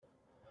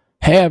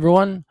Hey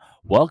everyone,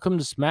 welcome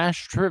to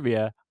Smash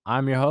Trivia.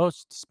 I'm your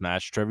host,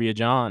 Smash Trivia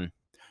John.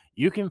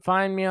 You can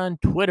find me on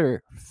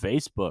Twitter,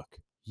 Facebook,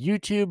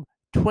 YouTube,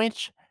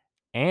 Twitch,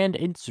 and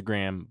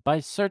Instagram by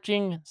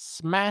searching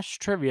Smash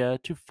Trivia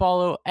to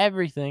follow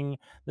everything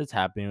that's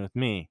happening with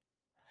me.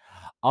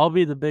 I'll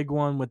be the big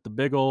one with the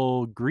big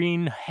old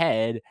green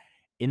head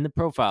in the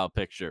profile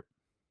picture.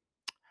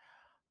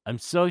 I'm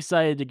so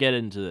excited to get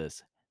into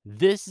this.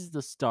 This is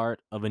the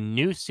start of a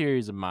new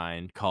series of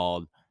mine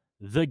called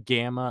The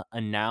Gamma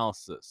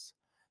Analysis.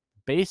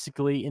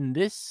 Basically, in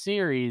this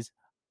series,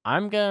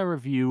 I'm going to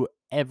review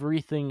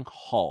everything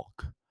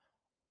Hulk,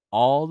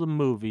 all the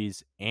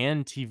movies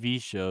and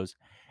TV shows,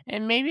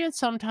 and maybe at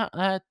some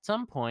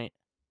point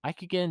I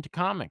could get into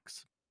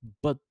comics,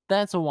 but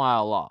that's a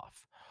while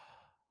off.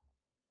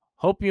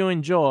 Hope you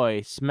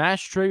enjoy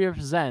Smash Trivia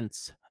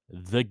presents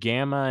The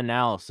Gamma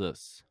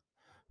Analysis.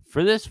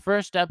 For this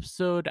first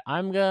episode,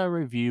 I'm going to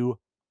review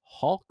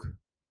Hulk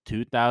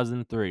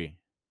 2003.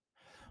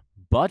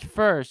 But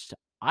first,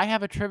 I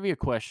have a trivia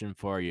question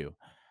for you.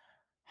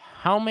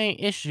 How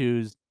many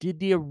issues did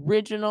the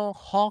original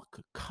Hulk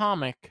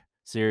comic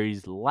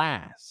series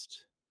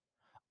last?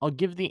 I'll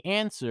give the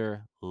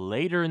answer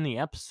later in the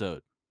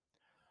episode.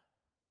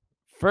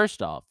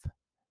 First off,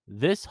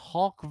 this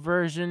Hulk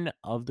version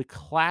of the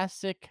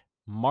classic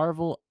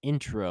Marvel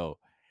intro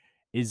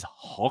is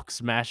Hulk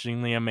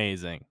smashingly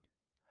amazing.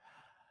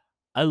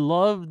 I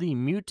love the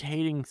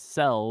mutating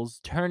cells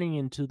turning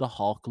into the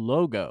Hulk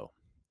logo.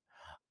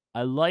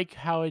 I like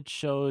how it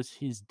shows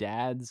his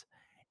dad's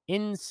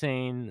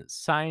insane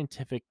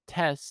scientific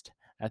test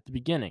at the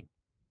beginning.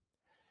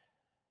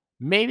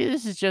 Maybe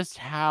this is just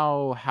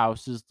how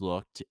houses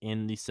looked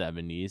in the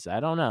 70s. I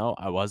don't know.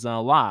 I wasn't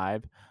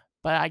alive.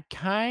 But I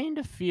kind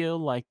of feel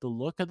like the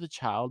look of the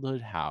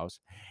childhood house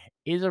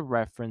is a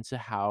reference to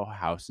how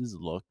houses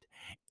looked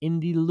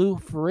in the Lou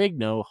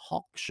Ferrigno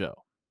Hulk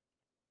show.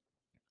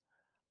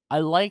 I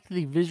like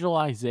the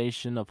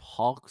visualization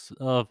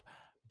of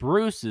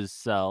Bruce's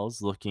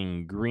cells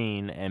looking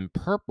green and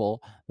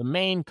purple, the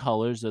main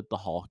colors that the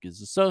Hulk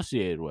is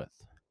associated with.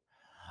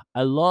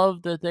 I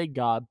love that they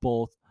got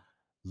both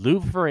Lou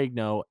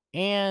Ferrigno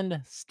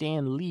and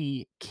Stan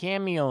Lee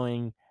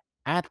cameoing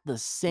at the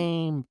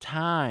same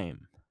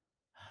time.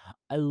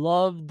 I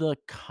love the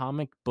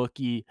comic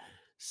booky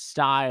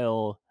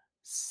style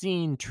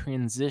scene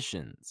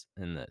transitions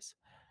in this.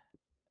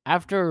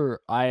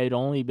 After I had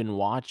only been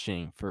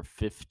watching for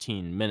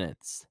 15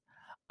 minutes,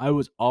 I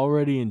was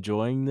already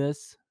enjoying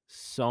this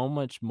so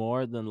much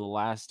more than the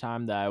last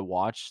time that I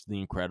watched The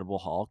Incredible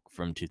Hulk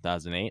from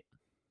 2008.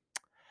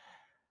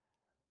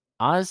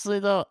 Honestly,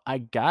 though, I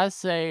gotta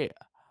say,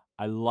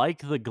 I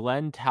like the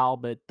Glenn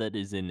Talbot that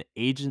is in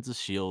Agents of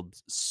S.H.I.E.L.D.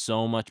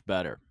 so much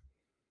better.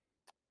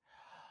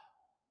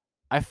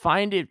 I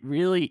find it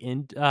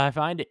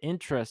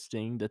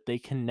interesting that they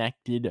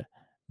connected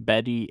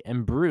Betty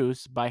and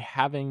Bruce by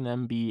having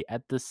them be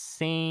at the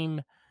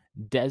same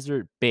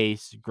desert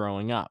base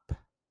growing up.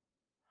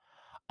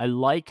 I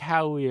like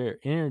how we are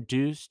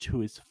introduced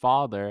to his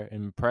father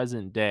in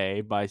present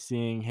day by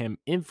seeing him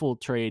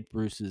infiltrate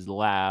Bruce's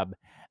lab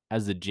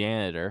as a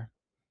janitor.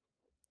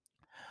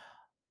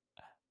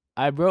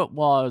 I wrote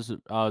while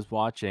I was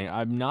watching,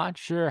 I'm not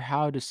sure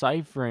how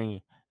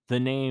deciphering the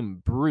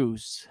name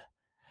Bruce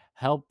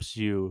helps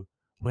you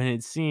when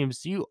it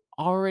seems you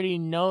already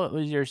know it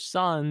was your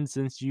son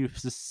since you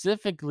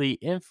specifically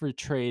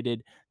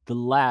infiltrated the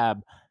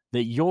lab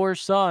that your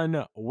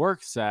son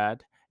works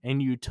at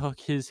and you took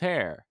his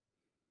hair.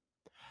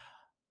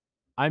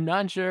 I'm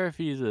not sure if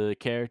he's a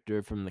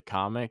character from the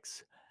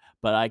comics,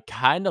 but I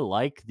kind of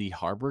like the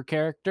Harbor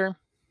character.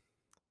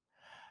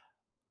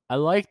 I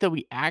like that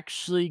we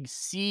actually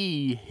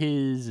see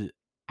his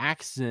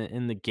accident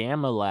in the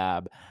Gamma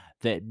Lab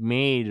that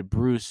made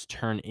Bruce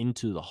turn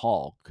into the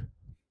Hulk.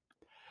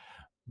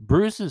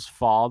 Bruce's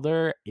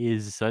father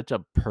is such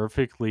a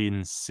perfectly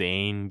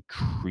insane,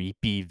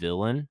 creepy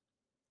villain.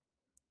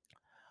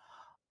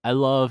 I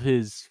love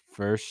his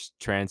first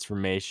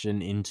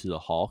transformation into the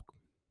Hulk.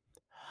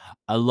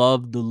 I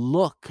love the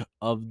look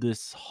of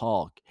this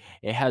Hulk.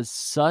 It has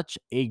such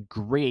a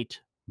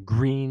great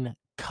green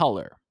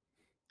color.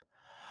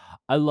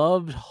 I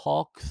loved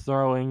Hulk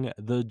throwing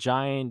the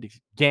giant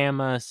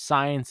gamma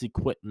science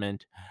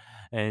equipment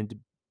and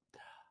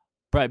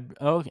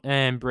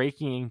and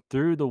breaking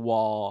through the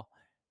wall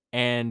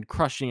and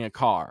crushing a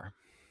car.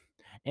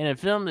 In a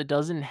film that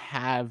doesn't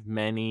have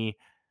many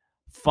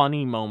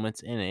funny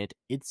moments in it,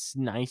 it's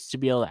nice to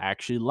be able to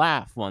actually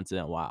laugh once in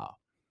a while.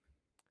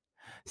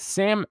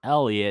 Sam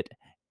Elliott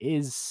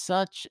is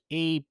such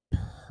a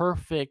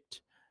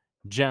perfect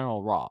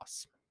General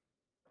Ross.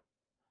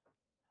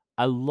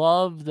 I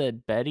love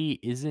that Betty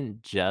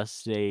isn't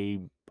just a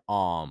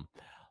um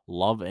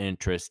love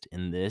interest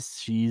in this.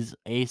 She's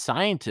a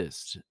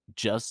scientist,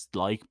 just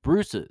like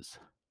Bruce's.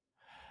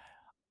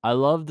 I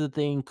love that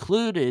they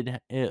included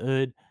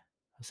I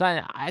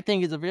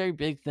think it's a very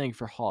big thing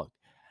for Hulk.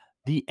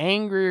 The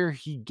angrier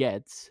he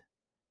gets,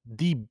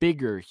 the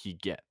bigger he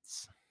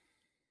gets.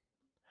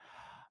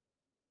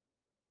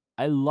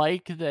 I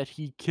like that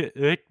he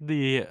kicked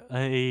the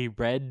a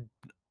red.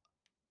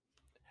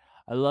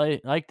 I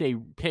like they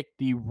picked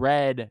the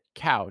red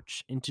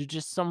couch into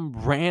just some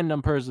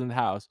random person's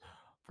house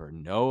for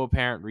no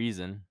apparent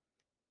reason.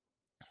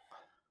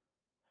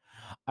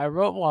 I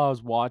wrote while I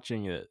was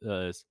watching it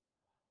this.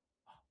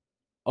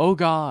 Oh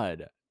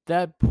God,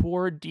 that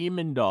poor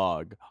demon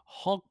dog.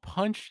 Hulk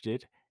punched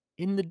it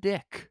in the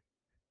dick.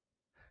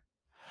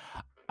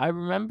 I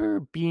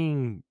remember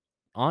being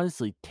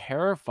honestly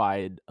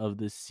terrified of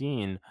the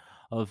scene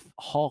of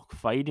Hulk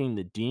fighting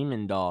the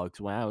demon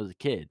dogs when I was a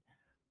kid.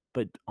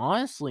 But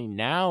honestly,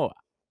 now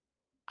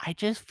I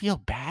just feel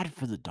bad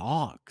for the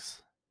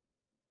dogs.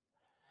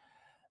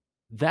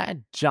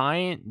 That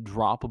giant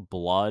drop of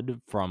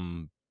blood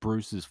from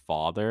Bruce's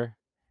father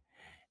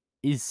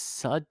is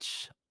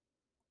such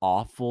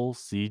awful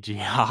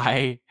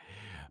CGI.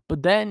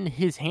 But then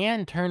his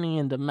hand turning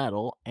into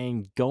metal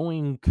and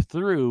going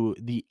through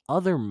the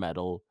other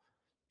metal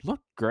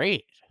looked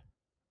great.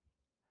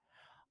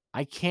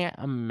 I can't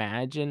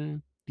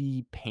imagine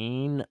the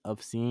pain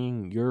of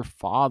seeing your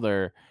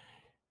father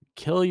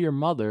kill your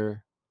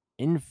mother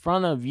in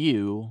front of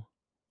you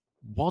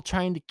while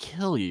trying to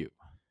kill you.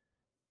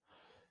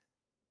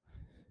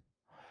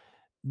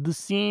 The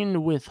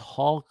scene with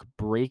Hulk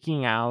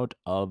breaking out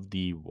of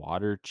the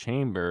water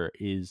chamber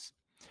is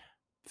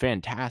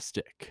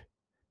fantastic.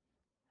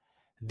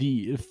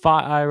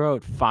 I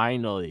wrote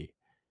finally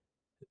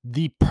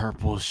the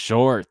purple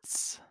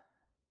shorts.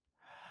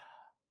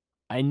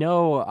 I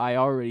know I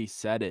already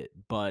said it,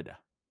 but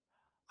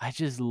I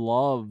just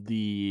love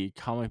the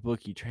comic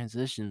booky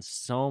transitions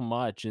so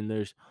much, and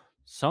there's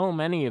so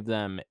many of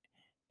them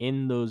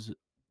in those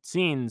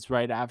scenes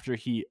right after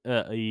he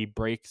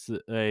breaks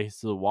the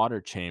water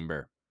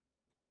chamber.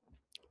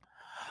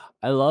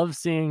 I love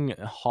seeing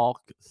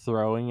Hulk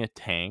throwing a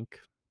tank.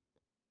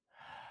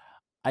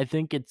 I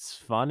think it's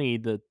funny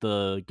that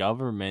the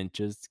government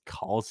just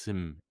calls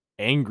him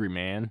Angry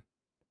Man.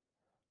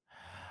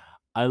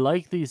 I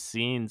like these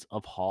scenes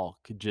of Hulk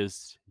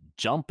just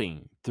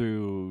jumping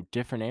through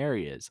different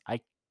areas.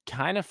 I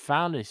kind of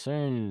found a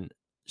certain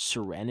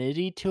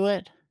serenity to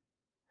it.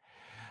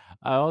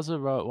 I also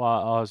wrote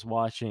while I was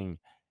watching,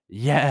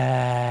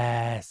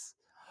 yes,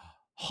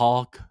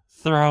 Hulk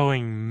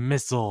throwing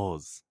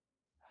missiles.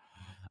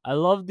 I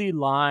love the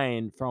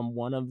line from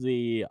one of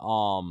the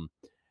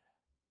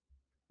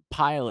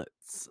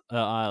pilots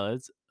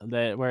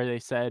that where they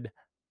said,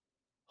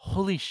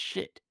 "Holy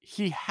shit,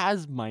 he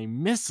has my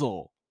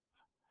missile."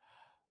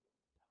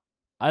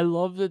 I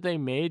love that they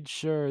made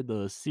sure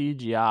the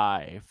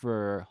CGI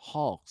for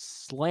Hulk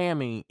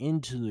slamming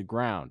into the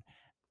ground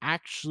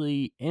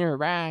actually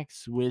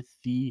interacts with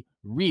the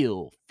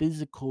real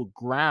physical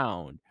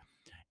ground,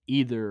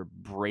 either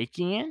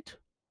breaking it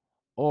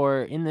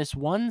or in this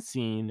one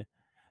scene,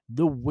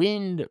 the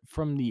wind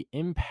from the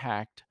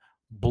impact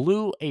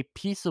blew a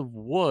piece of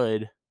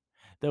wood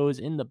that was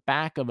in the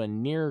back of a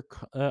near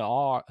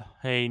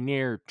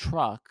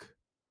truck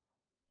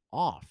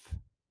off.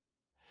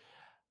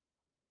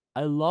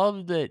 I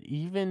love that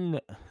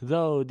even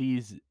though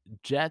these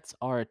jets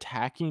are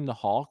attacking the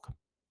Hulk,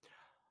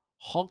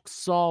 Hulk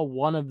saw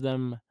one of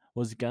them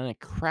was gonna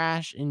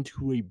crash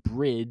into a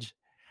bridge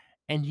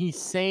and he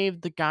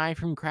saved the guy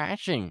from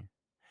crashing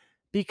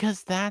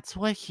because that's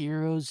what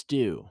heroes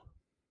do.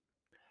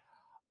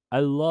 I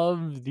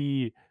love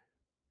the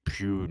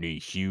puny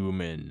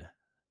human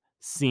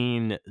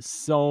scene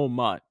so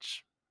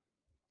much.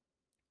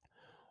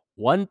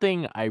 One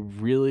thing I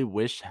really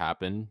wish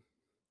happened.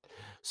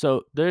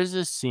 So there's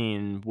a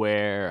scene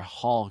where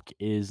Hulk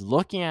is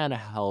looking at a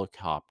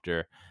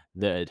helicopter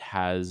that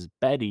has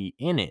Betty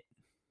in it.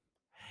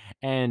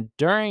 And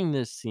during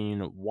this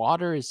scene,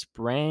 water is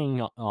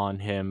spraying on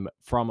him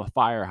from a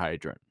fire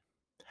hydrant.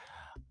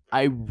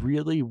 I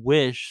really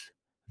wish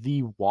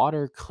the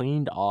water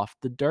cleaned off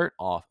the dirt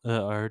off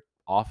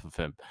of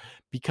him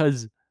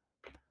because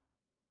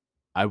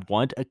I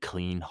want a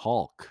clean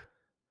Hulk.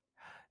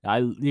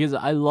 Because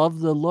I love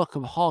the look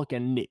of Hulk,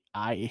 and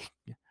I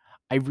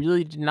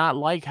really did not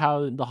like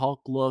how the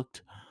Hulk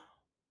looked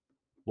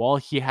while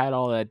he had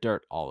all that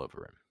dirt all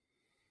over him.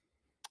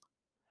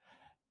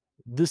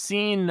 The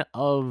scene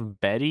of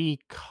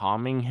Betty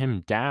calming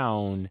him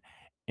down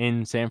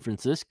in San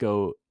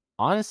Francisco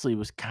honestly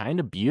was kind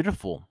of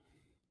beautiful.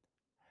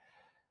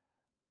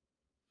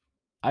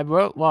 I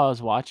wrote while I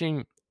was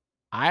watching,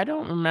 I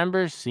don't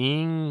remember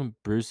seeing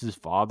Bruce's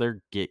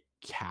father get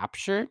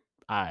captured.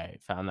 I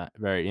found that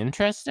very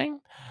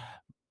interesting.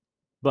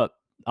 But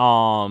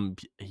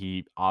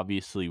he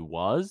obviously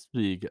was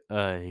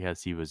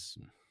because he was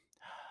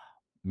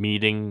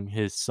meeting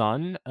his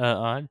son.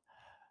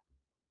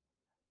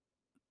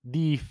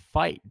 The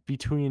fight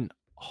between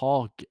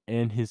Hulk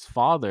and his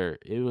father,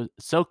 it was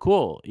so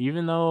cool.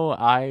 Even though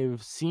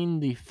I've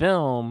seen the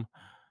film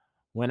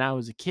when I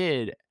was a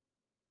kid,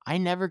 I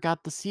never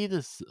got to see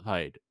this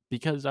fight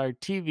because our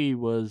TV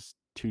was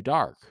too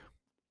dark.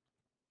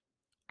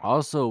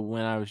 Also,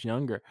 when I was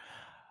younger,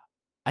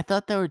 I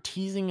thought they were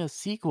teasing a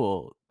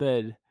sequel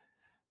that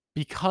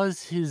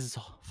because his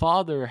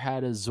father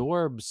had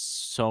absorbed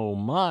so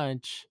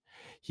much,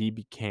 he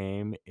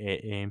became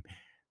a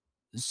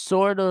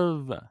sort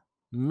of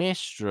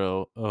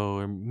Mistro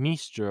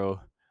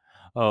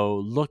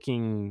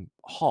looking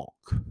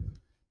Hulk.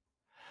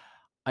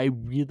 I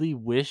really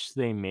wish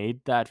they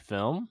made that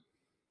film.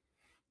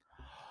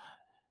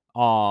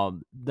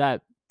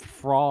 That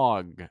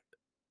frog,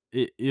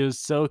 it was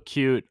so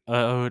cute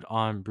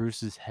on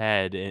Bruce's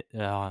head,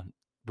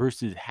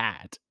 Bruce's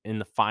hat in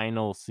the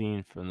final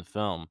scene from the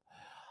film.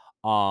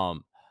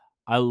 Um,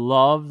 I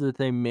love that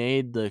they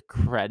made the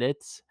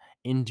credits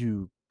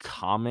into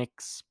comic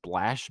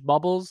splash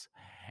bubbles,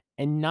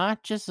 and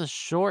not just a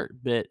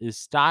short bit is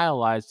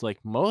stylized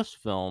like most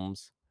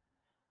films.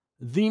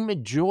 The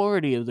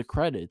majority of the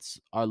credits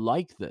are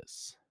like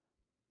this.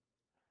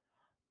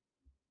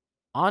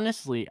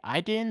 Honestly,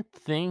 I didn't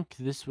think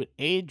this would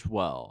age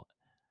well,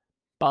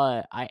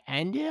 but I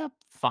ended up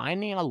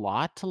finding a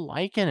lot to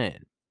like in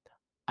it.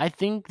 I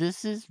think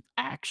this is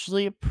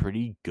actually a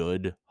pretty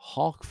good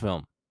Hulk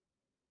film.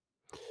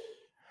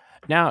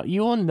 Now,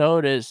 you will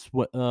notice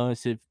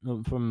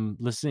from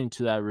listening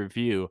to that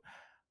review,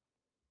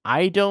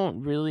 I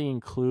don't really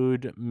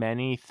include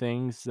many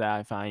things that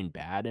I find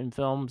bad in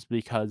films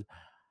because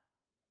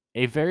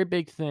a very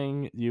big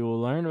thing you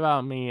will learn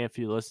about me if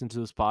you listen to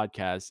this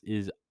podcast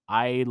is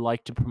I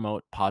like to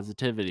promote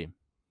positivity.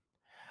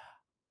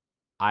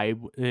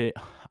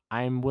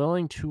 I'm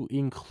willing to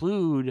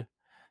include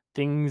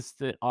things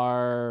that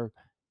are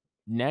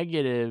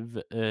negative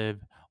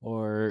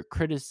or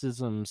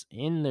criticisms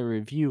in the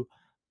review,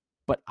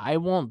 but I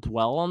won't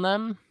dwell on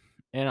them,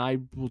 and I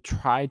will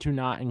try to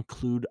not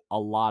include a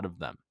lot of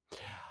them.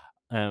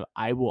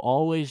 I will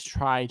always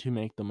try to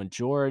make the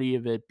majority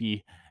of it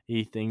be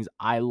the things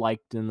I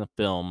liked in the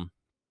film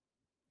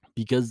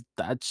because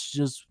that's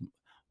just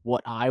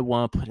what I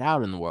want to put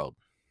out in the world.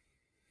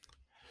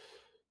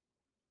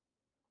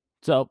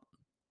 So,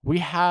 we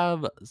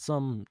have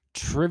some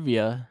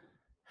trivia,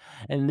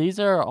 and these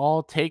are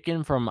all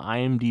taken from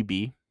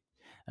IMDb.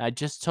 I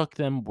just took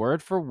them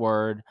word for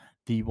word,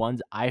 the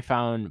ones I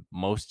found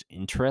most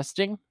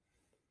interesting.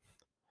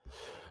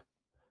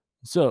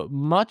 So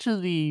much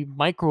of the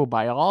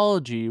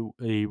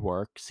microbiology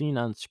work seen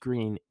on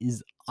screen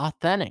is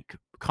authentic,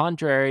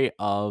 contrary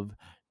of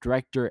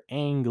director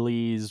Ang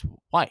Lee's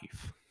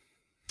wife.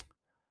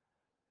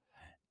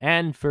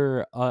 And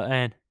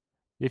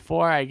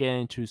before I get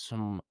into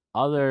some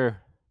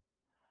other,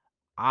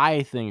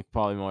 I think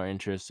probably more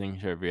interesting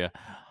trivia,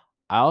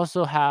 I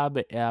also have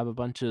a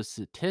bunch of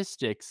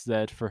statistics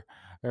that for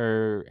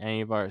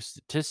any of our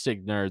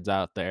statistic nerds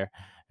out there,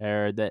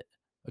 that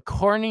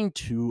according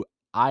to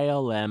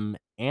ILM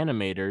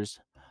animators,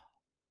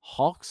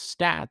 Hulk's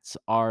stats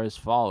are as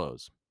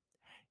follows.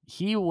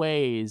 He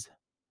weighs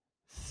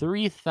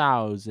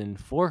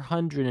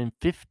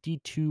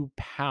 3,452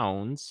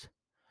 pounds,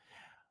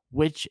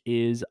 which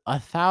is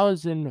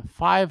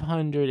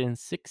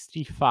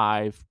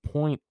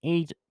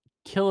 1,565.8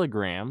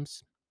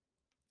 kilograms.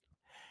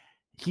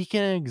 He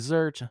can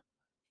exert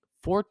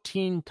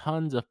 14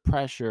 tons of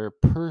pressure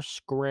per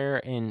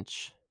square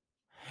inch.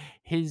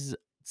 His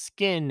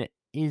skin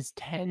is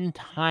 10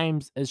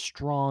 times as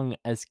strong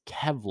as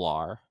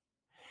Kevlar.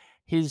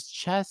 His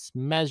chest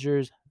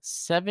measures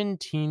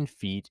 17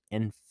 feet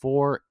and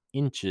 4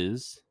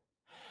 inches,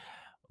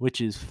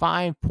 which is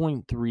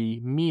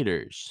 5.3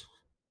 meters.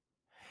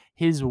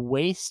 His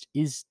waist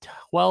is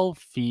 12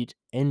 feet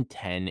and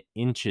 10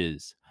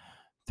 inches,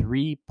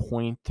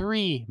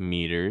 3.3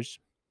 meters.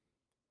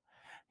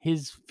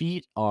 His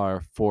feet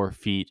are 4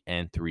 feet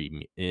and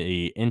 3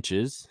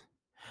 inches,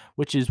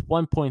 which is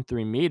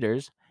 1.3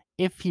 meters.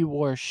 If he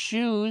wore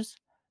shoes,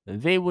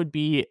 they would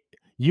be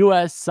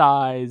US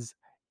size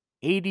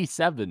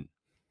 87.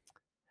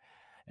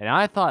 And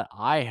I thought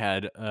I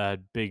had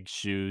big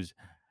shoes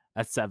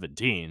at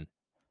 17,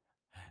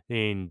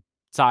 in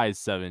size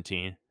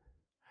 17.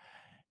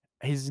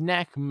 His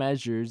neck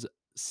measures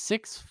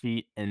 6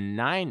 feet and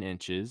 9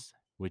 inches,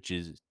 which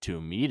is 2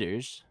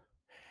 meters.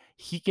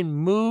 He can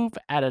move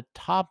at a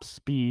top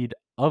speed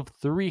of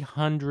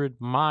 300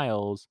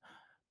 miles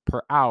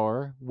per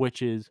hour,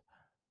 which is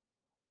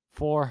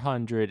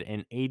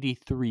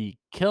 483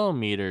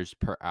 kilometers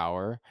per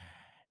hour,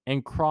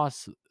 and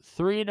cross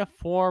 3 to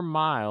 4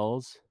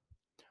 miles,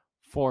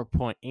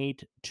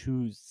 4.8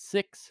 to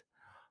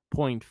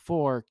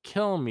 6.4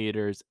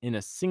 kilometers in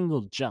a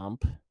single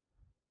jump.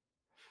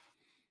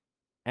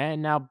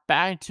 And now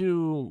back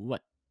to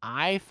what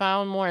I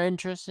found more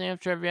interesting of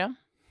trivia.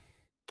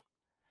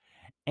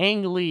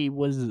 Ang Lee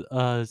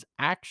was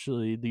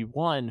actually the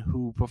one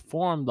who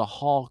performed the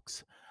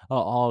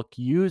Hulk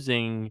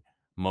using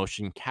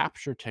motion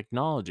capture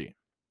technology.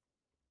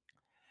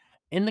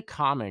 In the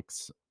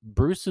comics,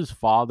 Bruce's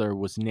father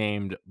was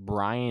named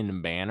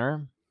Brian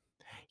Banner.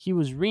 He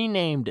was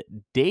renamed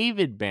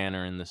David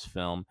Banner in this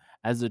film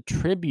as a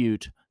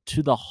tribute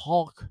to the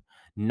Hulk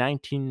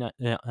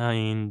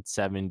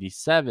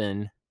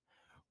 1977,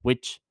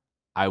 which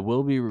I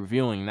will be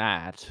reviewing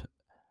that.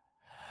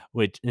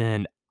 Which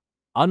and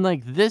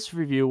Unlike this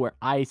review where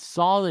I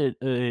saw it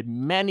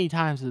many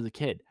times as a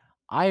kid,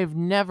 I have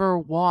never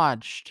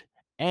watched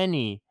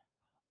any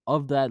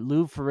of that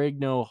Lou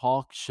Ferrigno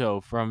Hulk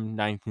show from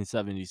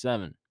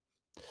 1977,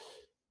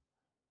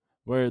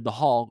 where the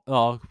Hulk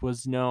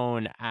was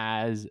known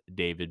as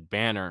David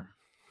Banner.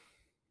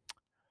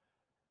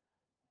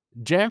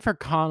 Jennifer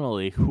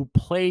Connelly, who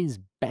plays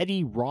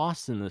Betty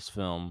Ross in this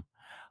film,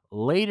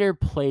 later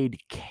played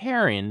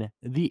Karen,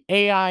 the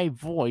AI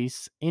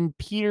voice in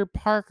Peter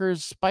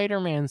Parker's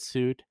Spider-Man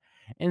suit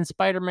in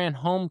Spider-Man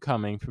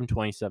Homecoming from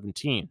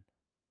 2017.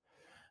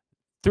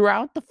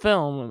 Throughout the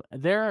film,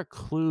 there are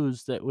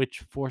clues that which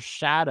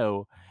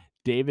foreshadow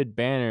David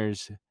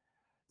Banner's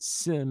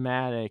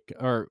cinematic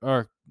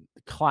or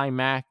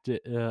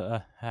climactic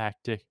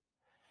actic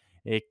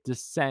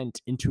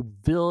descent into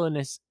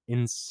villainous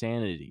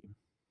insanity.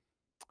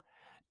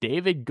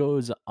 David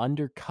goes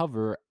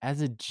undercover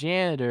as a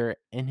janitor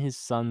in his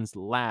son's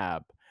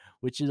lab,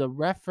 which is a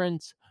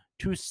reference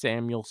to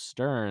Samuel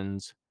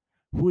Stearns,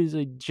 who is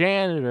a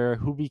janitor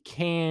who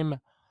became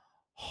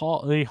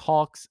the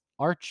Hawk's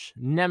arch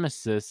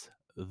nemesis,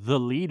 the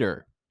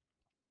Leader.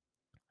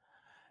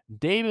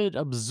 David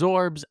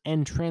absorbs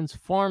and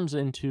transforms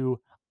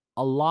into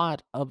a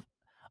lot of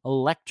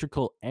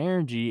electrical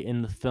energy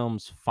in the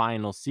film's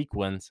final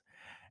sequence,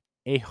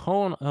 a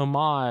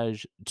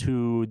homage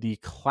to the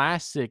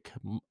classic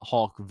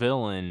Hulk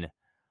villain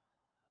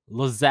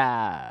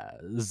Lazazax.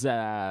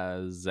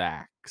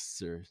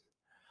 Or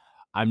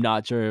I'm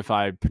not sure if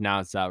I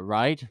pronounced that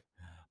right,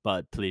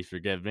 but please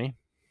forgive me.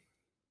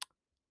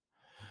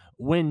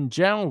 When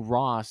General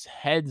Ross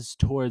heads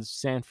towards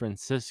San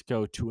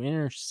Francisco to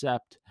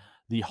intercept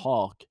the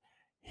Hulk,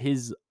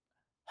 his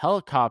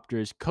helicopter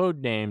is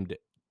codenamed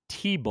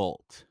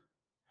T-Bolt,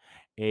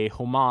 a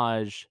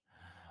homage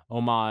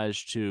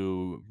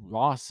to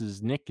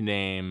Ross's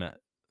nickname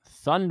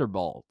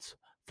Thunderbolt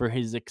for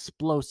his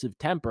explosive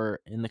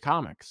temper in the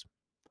comics.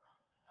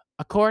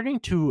 According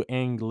to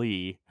Ang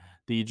Lee,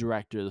 the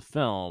director of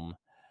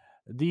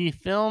the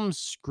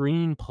film's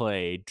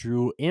screenplay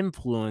drew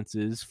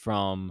influences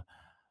from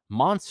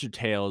monster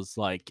tales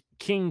like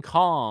King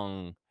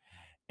Kong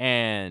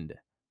and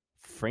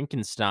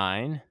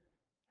Frankenstein,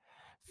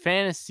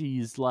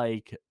 fantasies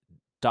like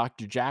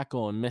Dr.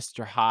 Jekyll and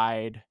Mr.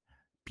 Hyde,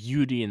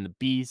 Beauty and the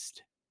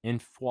Beast,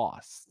 and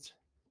Faust,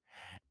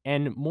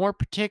 and more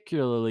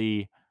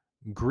particularly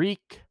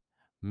Greek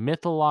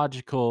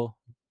mythological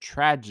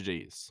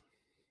tragedies.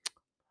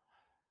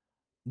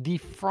 The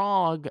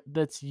frog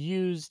that's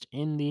used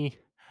in the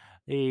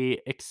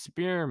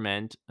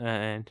experiment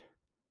and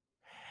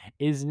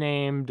is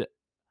named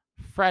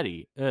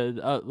Freddy.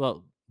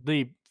 Well,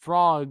 the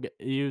frog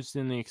used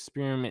in the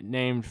experiment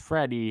named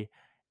Freddy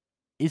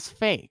is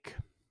fake.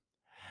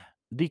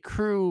 The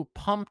crew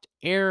pumped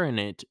air in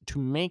it to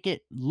make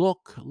it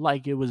look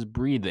like it was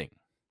breathing.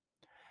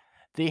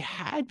 They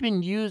had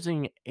been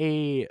using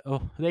they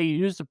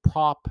used a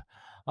prop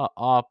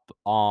up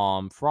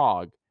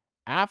frog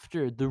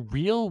after the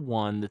real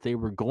one that they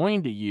were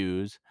going to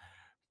use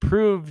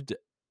proved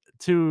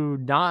to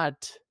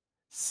not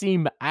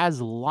seem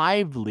as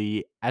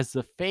lively as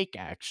the fake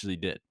actually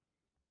did.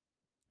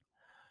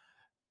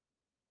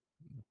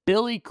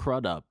 Billy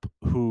Crudup,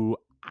 who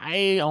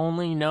I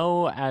only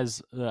know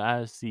as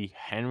the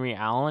Henry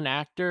Allen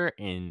actor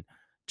in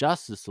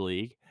Justice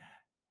League,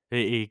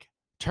 he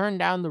turned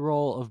down the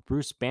role of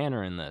Bruce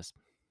Banner in this.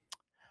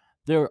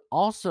 They're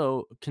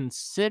also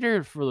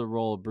considered for the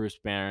role of Bruce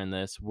Banner in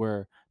this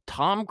were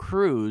Tom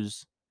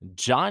Cruise,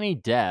 Johnny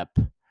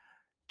Depp,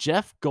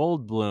 Jeff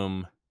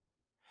Goldblum,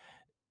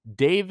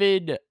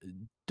 David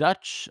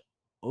Dutch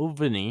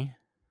Oveny,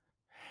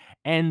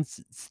 and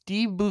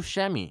Steve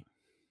Buscemi.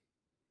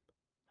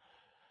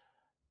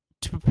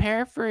 To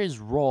prepare for his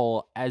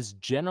role as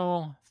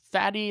General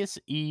Thaddeus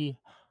E.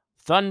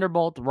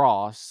 Thunderbolt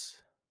Ross,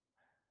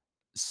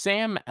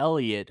 Sam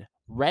Elliott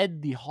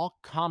read the Hulk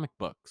comic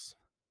books.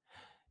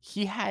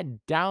 He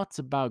had doubts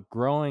about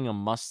growing a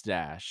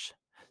mustache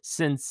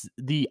since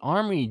the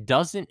army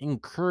doesn't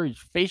encourage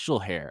facial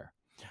hair,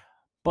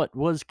 but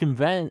was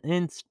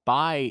convinced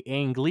by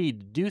Ang Lee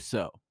to do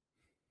so.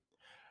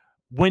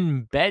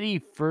 When Betty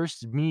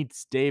first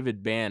meets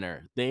David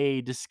Banner,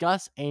 they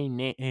discuss a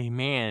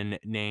man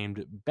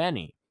named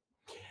Benny.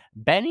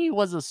 Benny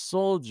was a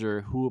soldier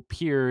who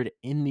appeared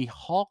in the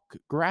Hulk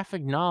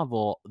graphic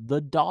novel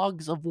The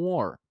Dogs of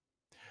War,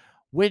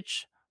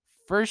 which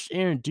first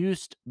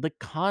introduced the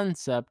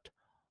concept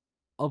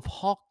of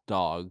Hulk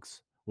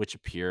dogs, which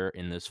appear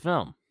in this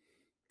film.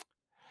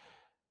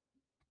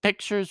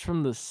 Pictures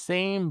from the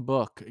same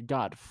book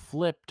got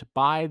flipped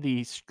by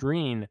the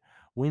screen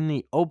when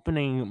the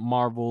opening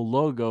Marvel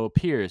logo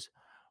appears,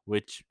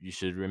 which you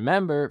should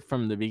remember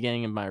from the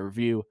beginning of my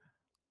review.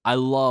 I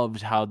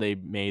loved how they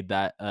made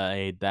that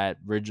that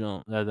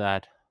original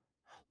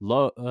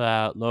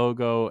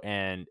logo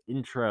and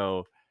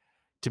intro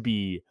to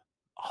be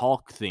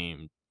Hulk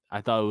themed. I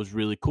thought it was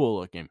really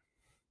cool looking.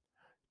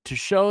 To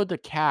show the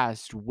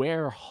cast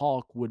where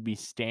Hulk would be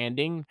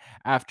standing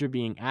after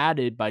being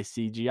added by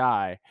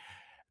CGI,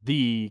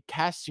 The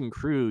cast and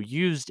crew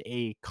used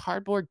a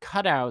cardboard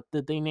cutout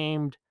that they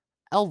named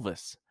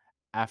Elvis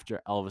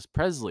after Elvis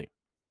Presley.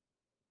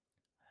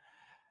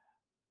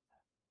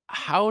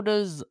 How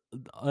does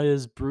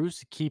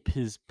Bruce keep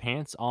his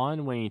pants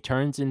on when he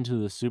turns into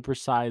the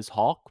supersized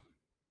Hulk?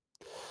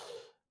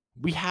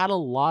 We had a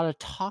lot of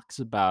talks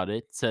about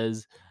it,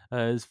 says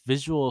as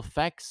visual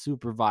effects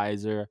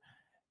supervisor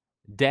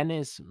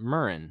Dennis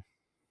Murrin.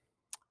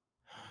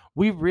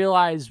 We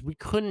realized we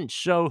couldn't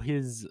show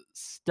his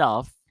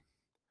stuff,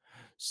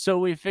 so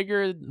we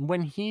figured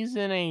when he's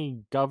in a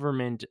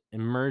government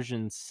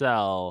immersion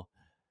cell,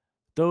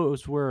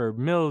 those were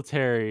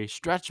military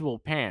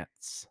stretchable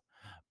pants.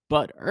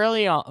 But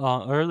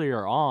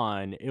earlier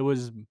on, it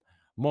was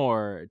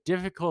more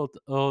difficult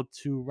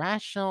to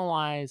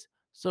rationalize,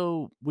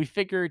 so we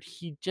figured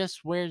he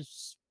just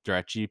wears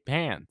stretchy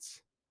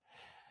pants.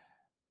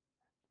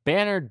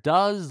 Banner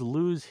does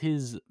lose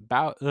his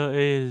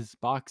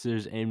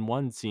boxers in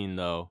one scene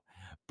though,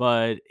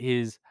 but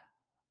his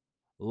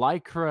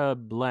lycra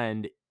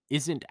blend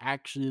isn't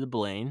actually the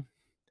blame.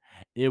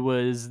 It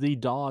was the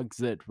dogs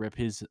that rip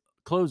his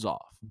clothes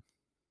off.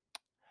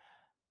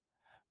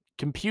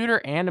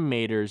 Computer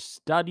animators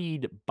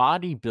studied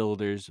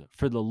bodybuilders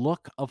for the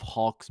look of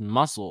Hulk's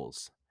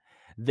muscles.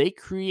 They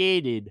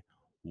created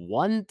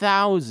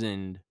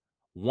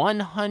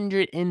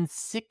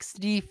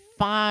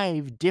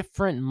 1,165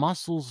 different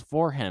muscles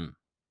for him.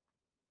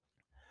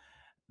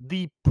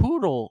 The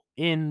poodle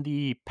in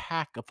the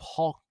pack of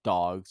Hulk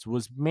dogs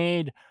was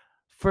made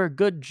for a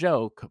good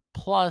joke,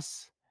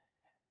 plus,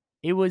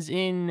 it was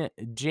in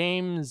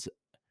James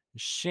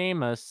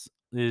Seamus'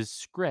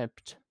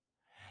 script.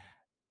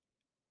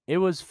 It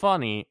was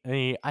funny.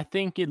 I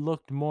think it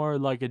looked more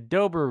like a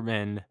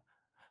Doberman,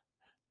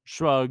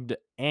 shrugged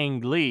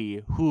Ang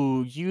Lee,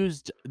 who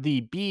used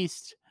the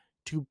beast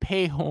to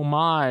pay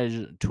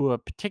homage to a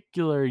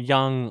particular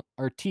young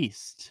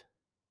artiste.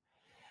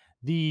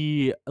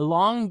 The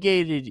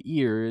elongated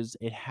ears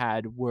it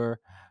had were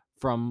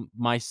from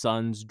my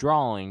son's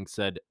drawing,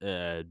 said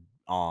Ang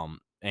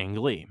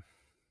Lee.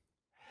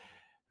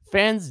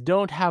 Fans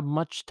don't have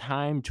much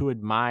time to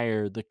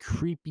admire the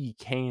creepy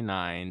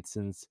canine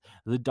since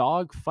the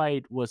dog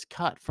fight was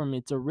cut from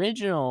its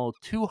original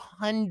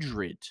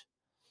 200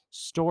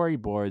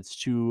 storyboards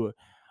to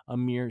a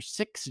mere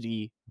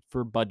 60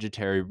 for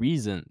budgetary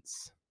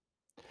reasons.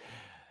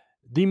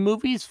 The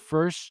movie's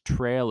first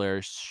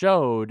trailer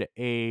showed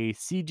a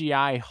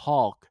CGI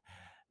Hulk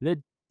that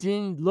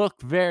didn't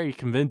look very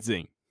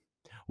convincing,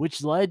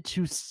 which led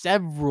to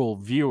several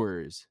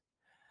viewers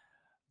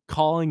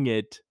calling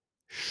it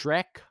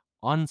Shrek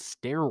on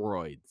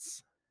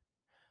steroids.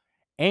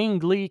 Ang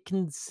Lee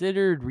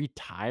considered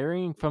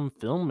retiring from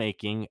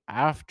filmmaking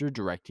after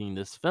directing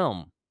this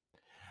film,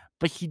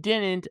 but he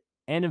didn't,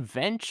 and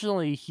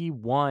eventually he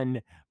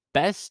won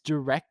Best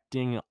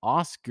Directing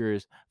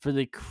Oscars for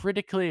the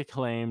critically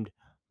acclaimed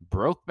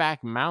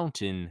Brokeback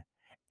Mountain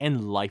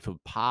and Life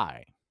of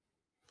Pi.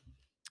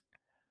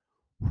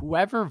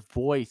 Whoever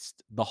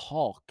voiced the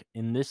Hulk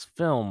in this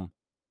film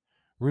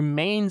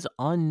remains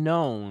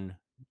unknown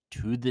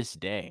to this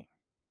day.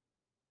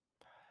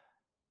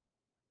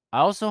 I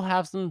also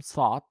have some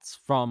thoughts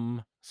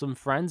from some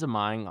friends of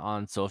mine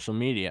on social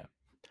media.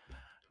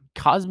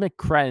 Cosmic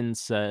Kren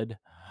said,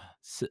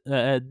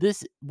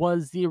 "This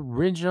was the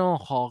original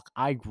Hulk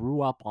I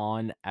grew up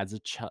on as a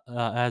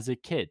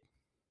kid.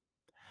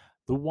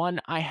 The one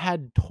I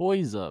had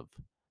toys of.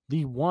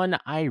 The one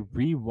I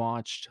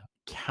rewatched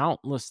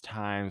countless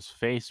times,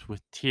 faced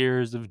with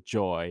tears of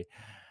joy.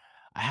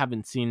 I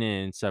haven't seen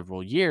it in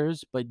several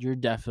years, but you're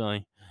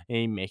definitely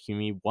making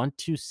me want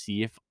to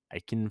see if I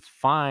can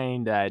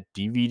find that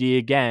DVD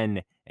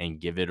again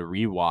and give it a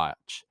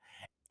rewatch."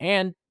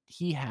 And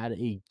he had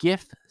a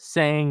GIF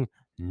saying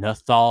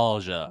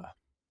nostalgia.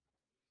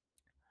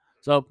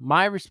 So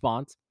my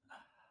response,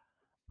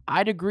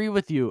 I'd agree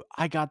with you.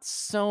 I got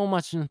so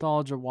much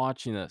nostalgia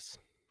watching this.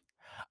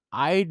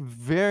 I'd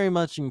very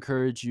much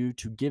encourage you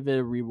to give it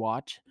a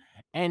rewatch.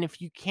 And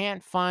if you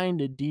can't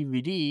find a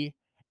DVD,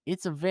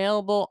 it's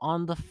available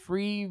on the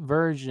free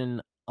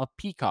version of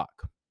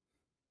Peacock.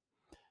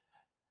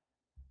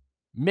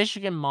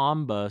 Michigan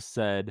Mamba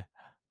said,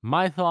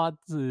 "My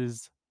thoughts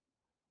is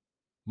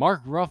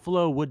Mark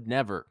Ruffalo would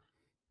never."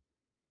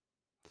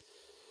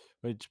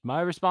 Which my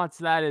response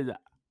to that is,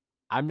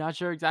 I'm not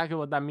sure exactly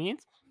what that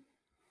means.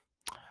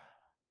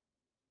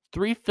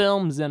 3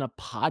 Films and a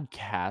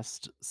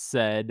Podcast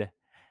said,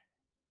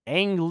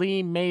 Ang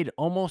Lee made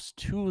almost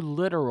too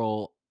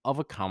literal of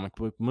a comic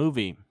book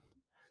movie.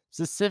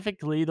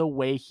 Specifically, the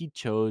way he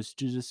chose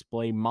to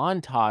display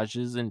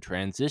montages and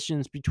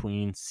transitions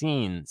between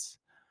scenes.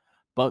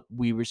 But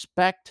we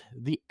respect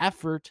the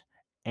effort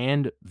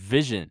and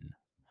vision.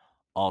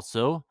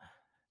 Also,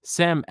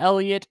 Sam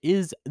Elliott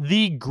is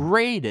the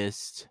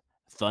greatest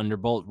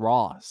Thunderbolt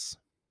Ross.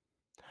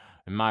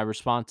 And my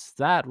response to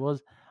that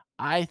was,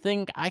 I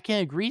think I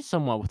can agree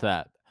somewhat with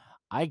that.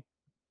 I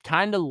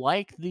kind of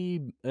like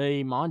the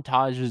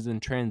montages and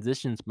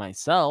transitions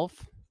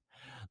myself,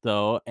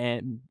 though,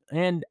 and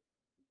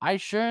I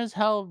sure as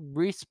hell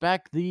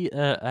respect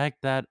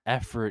that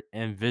effort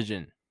and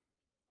vision.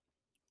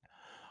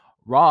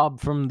 Rob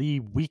from the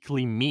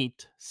Weekly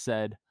Meat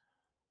said,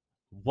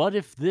 "What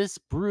if this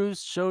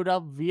Bruce showed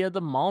up via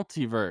the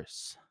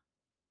multiverse?"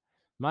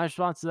 My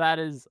response to that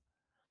is,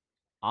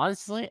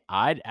 honestly,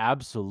 I'd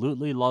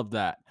absolutely love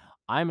that.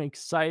 I'm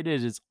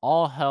excited as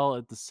all hell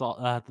at the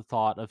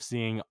thought of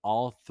seeing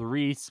all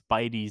three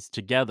Spideys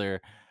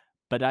together,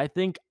 but I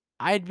think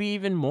I'd be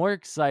even more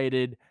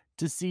excited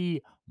to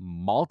see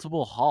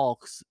multiple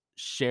Hulks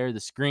share the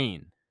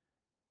screen.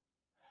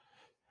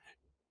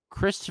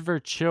 Christopher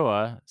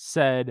Chua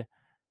said,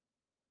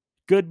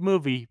 "Good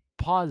movie,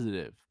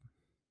 positive."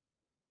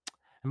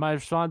 And my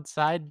response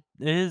side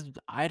is,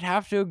 I'd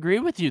have to agree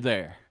with you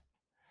there.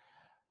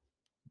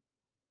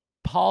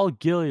 Paul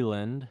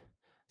Gilliland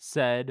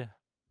said,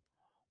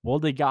 "Well,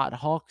 they got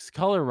Hulk's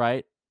color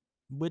right,"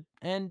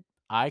 and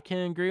I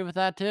can agree with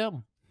that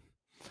too.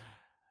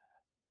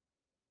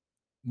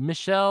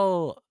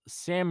 Michelle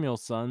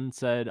Samuelson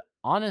said,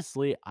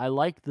 "Honestly, I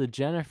like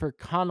Jennifer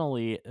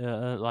Connelly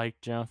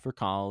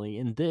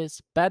in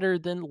this better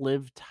than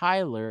Liv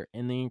Tyler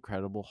in The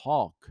Incredible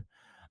Hulk,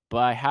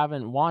 but I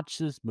haven't watched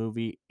this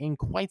movie in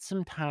quite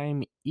some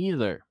time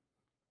either."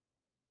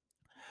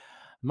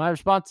 My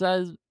response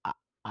is,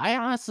 I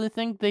honestly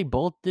think they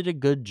both did a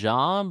good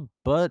job,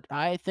 but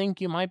I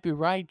think you might be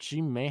right.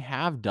 She may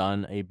have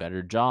done a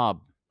better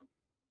job.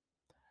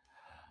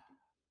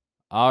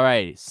 All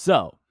right,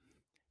 so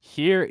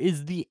here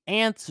is the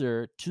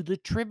answer to the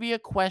trivia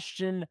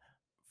question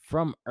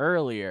from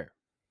earlier.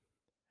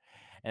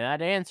 And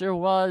that answer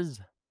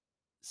was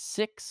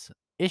 6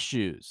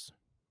 issues.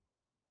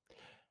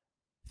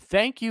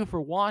 Thank you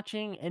for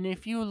watching, and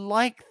if you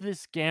like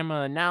this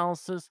Gamma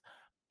analysis,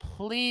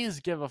 please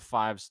give a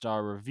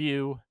 5-star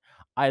review.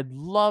 I'd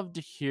love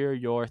to hear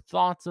your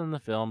thoughts on the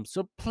film,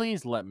 so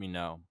please let me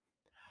know.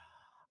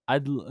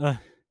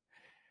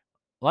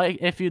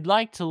 If you'd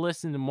like to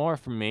listen to more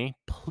from me,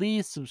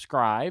 please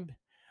subscribe.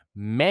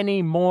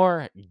 Many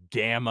more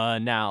Gamma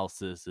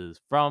analyses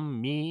from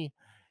me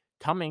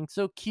coming,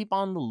 so keep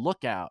on the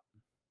lookout.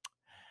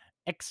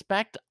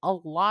 Expect a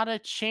lot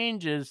of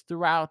changes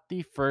throughout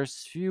the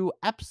first few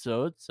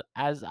episodes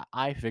as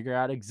I figure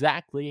out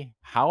exactly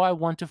how I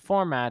want to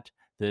format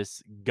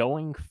this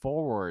going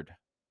forward.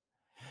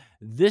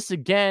 This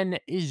again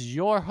is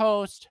your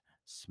host,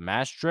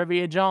 Smash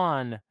Trivia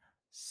John,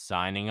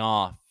 signing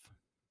off.